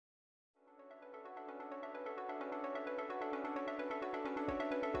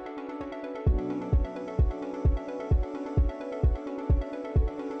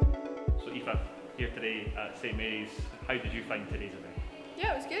today at St Mary's. How did you find today's event?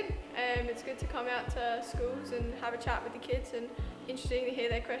 Yeah, it was good. It's good to come out to schools and have a chat with the kids, and interesting to hear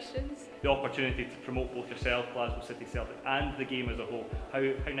their questions. The opportunity to promote both yourself, Glasgow City Celtic, and the game as a whole, how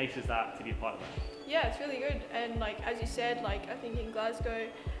nice is that to be a part of that? Yeah, it's really good, and like as you said, like I think in Glasgow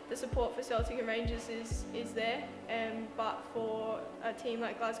the support for Celtic and Rangers is there, but for a team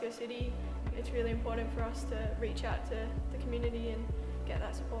like Glasgow City, it's really important for us to reach out to the community and get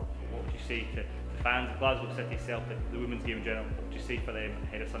that support. What would you say to fans of Glasgow City Celtic, the women's game in general? What would you say for them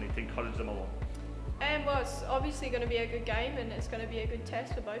ahead of Sunday to encourage them along? Well, it's obviously going to be a good game, and it's going to be a good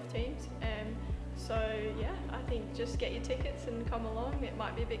test for both teams. So yeah, I think just get your tickets and come along. It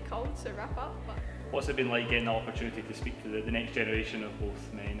might be a bit cold, so wrap up. But what's it been like getting the opportunity to speak to the next generation of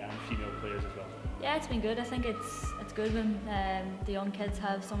both men and female players as well? Yeah, it's been good. I think it's good when the young kids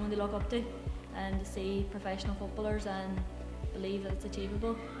have someone they look up to, and to see professional footballers and believe that it's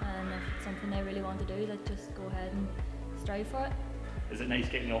achievable, and if it's something they really want to do, that just go ahead and strive for it. Is it nice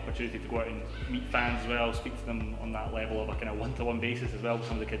getting the opportunity to go out and meet fans as well, speak to them on that level of a kind of one-to-one basis as well with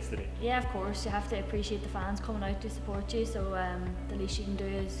some of the kids today? Yeah, of course, you have to appreciate the fans coming out to support you, so the least you can do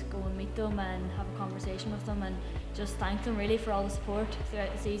is go and meet them and have a conversation with them and just thank them really for all the support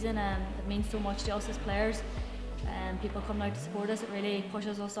throughout the season. It means so much to us as players. People coming out to support us, it really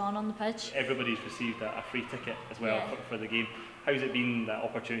pushes us on the pitch. Everybody's received a free ticket as well for the game. How's it been, that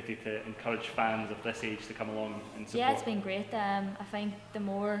opportunity to encourage fans of this age to come along and support? Yeah, it's been great. I think the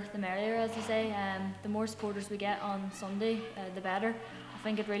more the merrier, as you say. The more supporters we get on Sunday, the better. I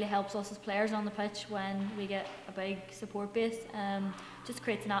think it really helps us as players on the pitch when we get a big support base. Just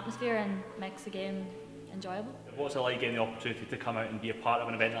creates an atmosphere and makes the game enjoyable. What's it like getting the opportunity to come out and be a part of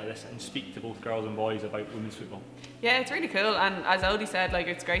an event like this and speak to both girls and boys about women's football? Yeah, it's really cool, and as Ode said, like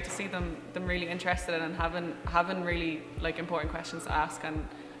it's great to see them really interested in and having really like important questions to ask and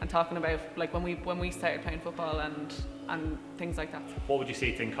talking about like when we started playing football and things like that. What would you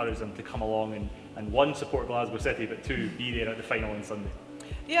say to encourage them to come along and one, support Glasgow City, but two, be there at the final on Sunday?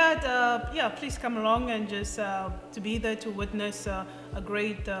 Yeah, please come along and just to be there to witness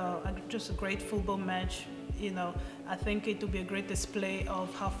just a great football match. You know, I think it will be a great display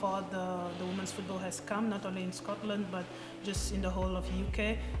of how far the women's football has come, not only in Scotland but just in the whole of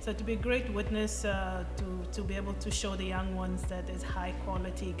UK. So to be a great witness to be able to show the young ones that there's high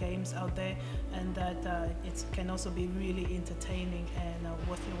quality games out there, and that it can also be really entertaining and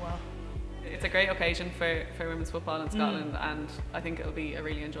worth your while. It's a great occasion for women's football in Scotland, and I think it'll be a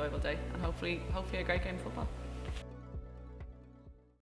really enjoyable day, and hopefully a great game of football.